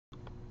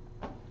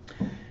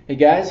Hey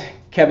guys,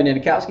 Kevin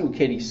Anikowski with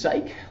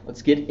KDpsych.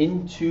 Let's get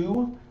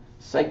into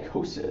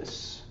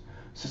psychosis.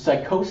 So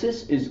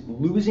psychosis is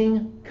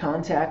losing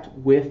contact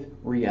with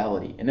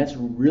reality, and that's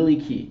really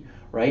key,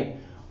 right?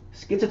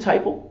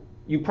 Schizotypal,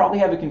 you probably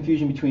have a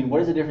confusion between what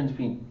is the difference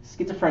between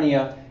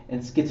schizophrenia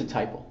and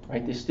schizotypal,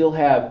 right?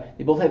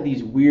 They both have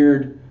these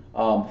weird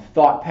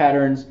thought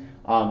patterns.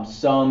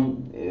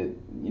 Some,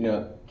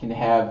 can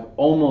have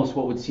almost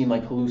what would seem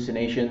like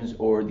hallucinations,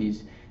 or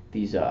these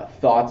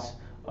thoughts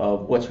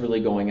of what's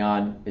really going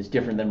on is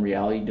different than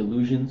reality,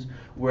 delusions.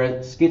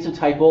 Whereas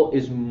schizotypal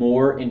is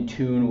more in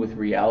tune with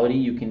reality.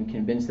 You can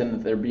convince them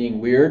that they're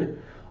being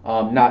weird,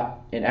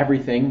 not in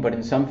everything, but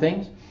in some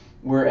things.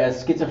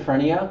 Whereas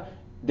schizophrenia,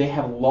 they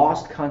have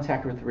lost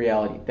contact with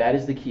reality. That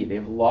is the key.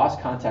 They've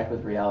lost contact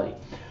with reality.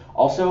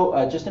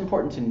 Also, just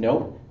important to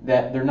note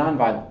that they're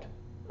nonviolent.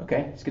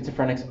 Okay,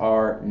 schizophrenics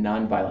are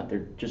nonviolent.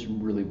 They're just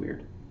really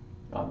weird.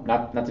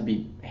 Not to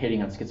be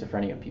hating on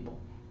schizophrenia people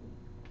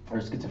or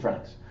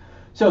schizophrenics.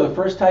 So the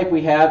first type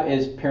we have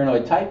is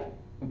paranoid type.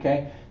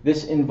 Okay,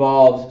 this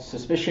involves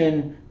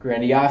suspicion,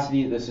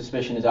 grandiosity. The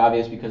suspicion is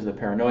obvious because of the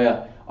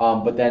paranoia,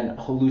 but then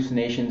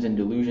hallucinations and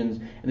delusions.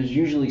 And there's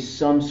usually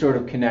some sort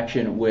of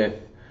connection with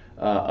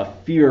a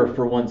fear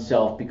for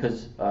oneself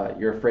because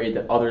you're afraid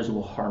that others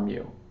will harm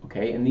you.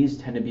 Okay, and these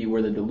tend to be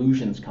where the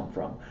delusions come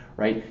from,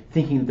 right?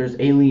 Thinking that there's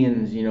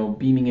aliens,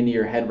 beaming into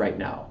your head right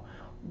now.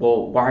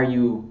 Well, why are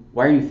you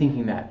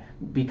thinking that?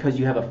 Because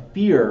you have a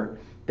fear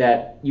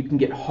that you can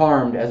get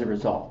harmed as a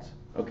result.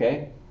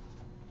 Okay?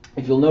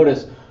 If you'll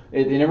notice,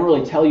 they never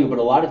really tell you, but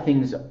a lot of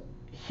things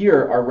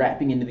here are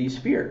wrapping into these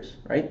fears,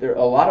 right?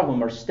 A lot of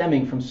them are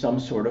stemming from some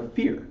sort of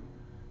fear.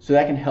 So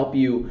that can help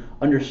you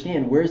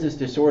understand, where is this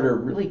disorder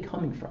really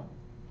coming from?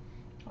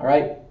 All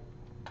right?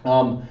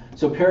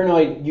 So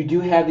paranoid, you do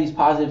have these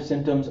positive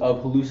symptoms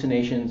of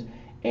hallucinations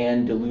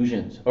and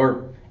delusions,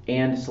 or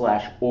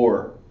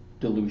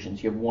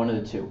delusions. You have one of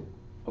the two.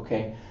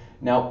 Okay?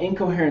 Now,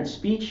 incoherent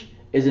speech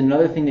is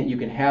another thing that you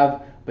can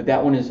have, but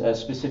that one is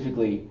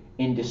specifically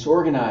in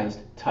disorganized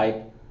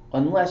type,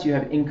 unless you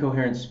have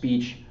incoherent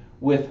speech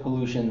with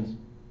hallucinations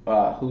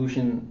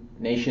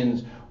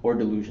or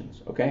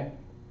delusions. Okay?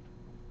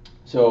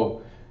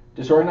 So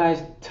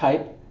disorganized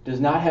type does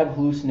not have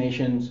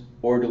hallucinations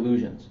or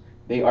delusions.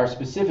 They are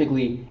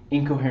specifically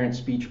incoherent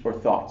speech or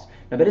thoughts.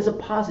 Now that is a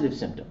positive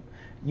symptom.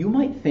 You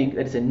might think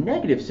that it's a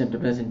negative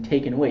symptom as in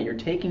taken away. You're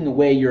taking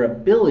away your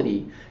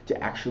ability to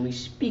actually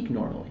speak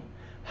normally.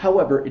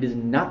 However, it is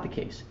not the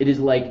case. It is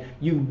like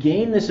you've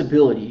gained this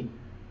ability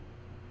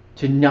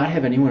to not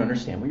have anyone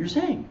understand what you're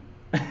saying.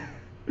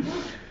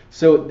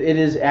 So it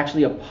is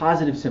actually a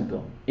positive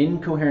symptom.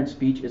 Incoherent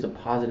speech is a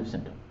positive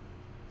symptom.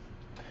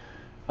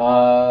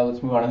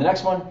 Let's move on to the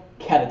next one,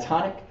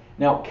 catatonic.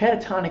 Now,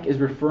 catatonic is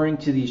referring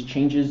to these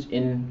changes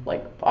in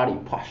body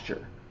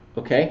posture.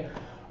 Okay,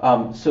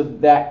 so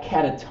that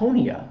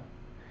catatonia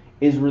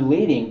is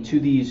relating to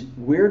these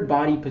weird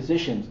body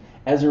positions.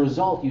 As a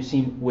result, you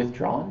seem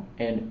withdrawn,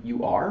 and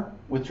you are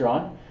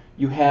withdrawn.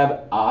 You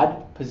have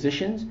odd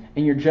positions,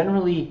 and you're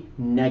generally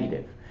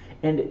negative.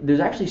 And there's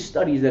actually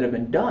studies that have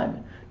been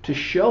done to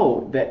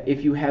show that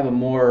if you have a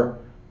more,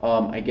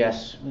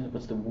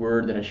 what's the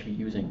word that I should be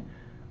using?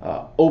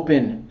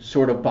 Open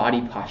sort of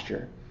body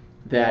posture,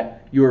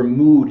 that your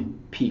mood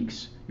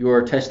peaks,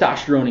 your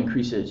testosterone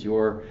increases,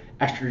 your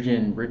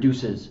estrogen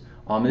reduces.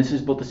 This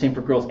is both the same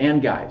for girls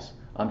and guys,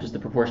 just the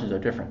proportions are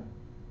different.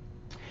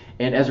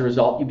 And as a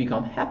result, you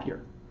become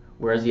happier,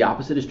 whereas the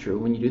opposite is true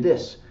when you do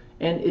this.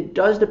 And it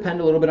does depend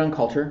a little bit on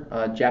culture.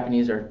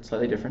 Japanese are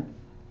slightly different.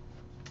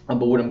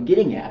 But what I'm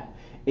getting at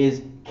is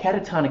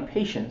catatonic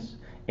patients,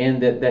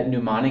 and that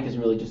mnemonic is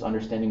really just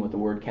understanding what the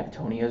word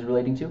catatonia is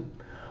relating to.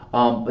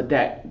 But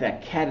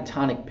that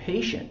catatonic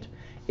patient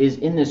is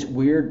in this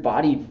weird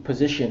body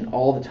position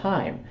all the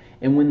time.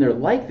 And when they're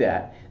like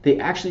that,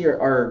 they actually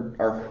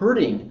are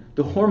hurting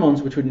the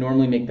hormones which would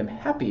normally make them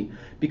happy,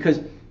 because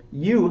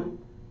you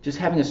just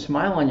having a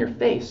smile on your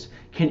face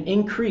can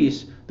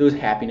increase those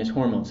happiness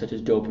hormones such as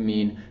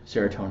dopamine,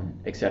 serotonin,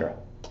 etc.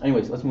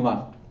 Anyways, let's move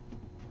on.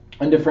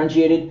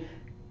 Undifferentiated,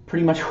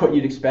 pretty much what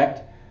you'd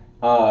expect.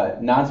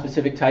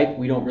 Non-specific type,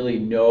 we don't really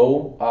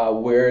know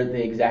where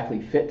they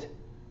exactly fit.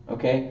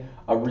 Okay?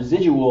 A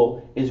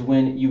residual is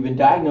when you've been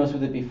diagnosed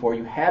with it before,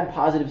 you had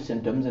positive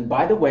symptoms, and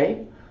by the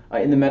way,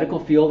 in the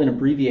medical field, an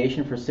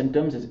abbreviation for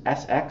symptoms is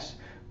SX,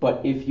 but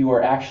if you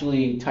are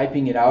actually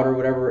typing it out or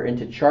whatever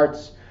into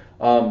charts,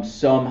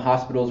 some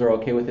hospitals are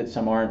okay with it,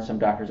 some aren't, some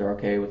doctors are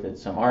okay with it,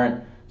 some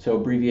aren't, so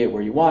abbreviate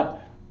where you want,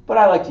 but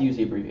I like to use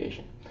the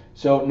abbreviation.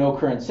 So no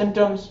current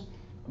symptoms,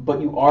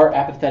 but you are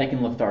apathetic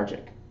and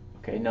lethargic.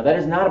 Okay, now that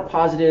is not a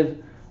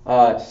positive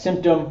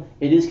symptom.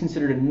 It is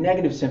considered a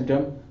negative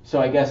symptom, so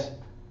I guess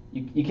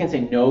you can't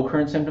say no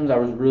current symptoms. I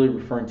was really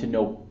referring to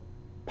no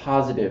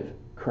positive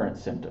current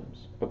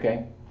symptoms,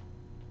 okay?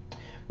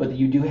 But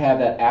you do have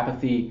that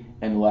apathy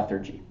and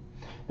lethargy.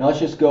 Now let's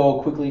just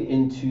go quickly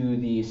into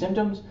the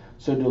symptoms.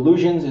 So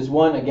delusions is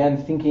one, again,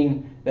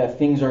 thinking that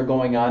things are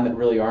going on that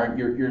really aren't.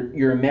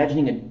 You're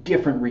imagining a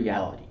different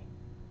reality.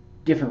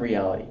 different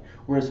reality.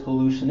 Whereas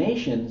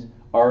hallucinations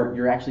are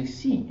you're actually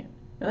seeing it.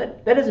 Now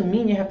that doesn't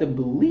mean you have to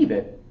believe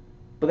it,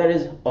 but that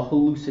is a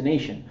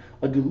hallucination.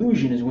 A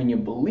delusion is when you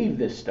believe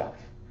this stuff.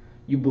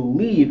 You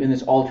believe in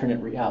this alternate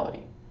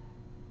reality.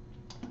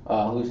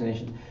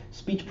 Hallucination.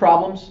 Speech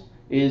problems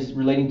is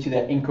relating to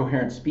that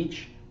incoherent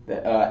speech,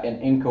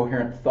 and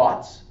incoherent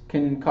thoughts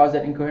can cause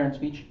that incoherent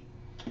speech.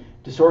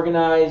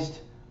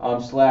 Disorganized /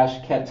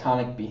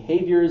 catatonic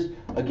behaviors,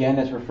 again,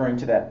 that's referring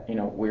to that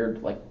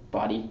weird like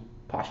body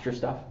posture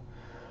stuff.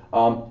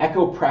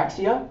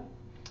 Echopraxia.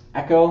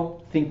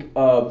 Echo, think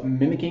of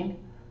mimicking.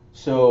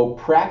 So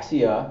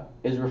praxia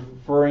is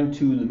referring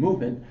to the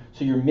movement.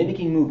 So you're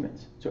mimicking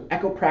movements. So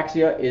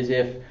echopraxia is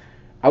if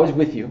I was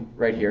with you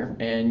right here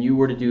and you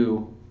were to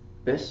do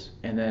this,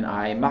 and then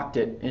I mocked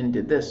it and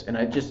did this, and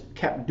I just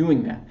kept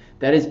doing that.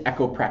 That is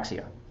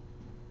echopraxia.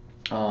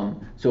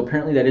 So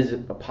apparently that is a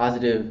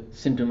positive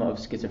symptom of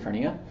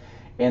schizophrenia.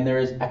 And there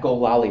is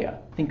echolalia.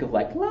 Think of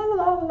like la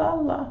la la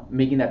la,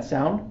 making that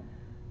sound.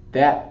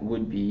 That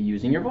would be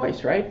using your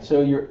voice, right?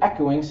 So you're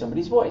echoing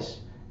somebody's voice.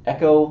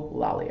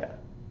 Echolalia.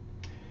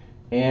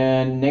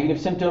 And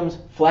negative symptoms,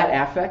 flat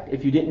affect.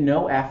 If you didn't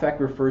know,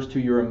 affect refers to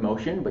your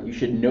emotion, but you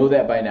should know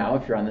that by now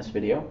if you're on this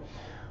video.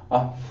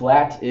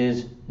 Flat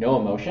is no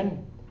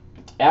emotion.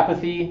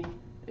 Apathy,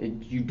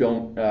 you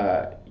don't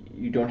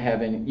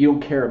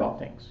care about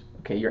things.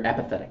 Okay, you're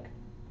apathetic.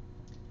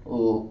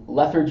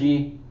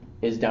 Lethargy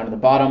is down to the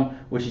bottom,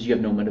 which is you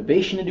have no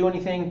motivation to do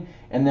anything.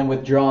 And then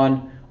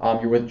withdrawn,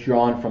 you're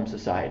withdrawn from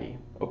society.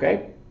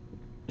 Okay,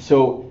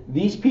 so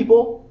these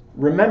people,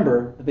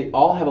 remember that they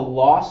all have a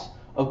loss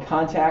of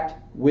contact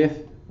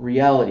with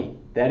reality.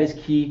 That is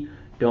key.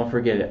 Don't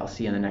forget it. I'll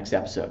see you in the next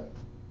episode.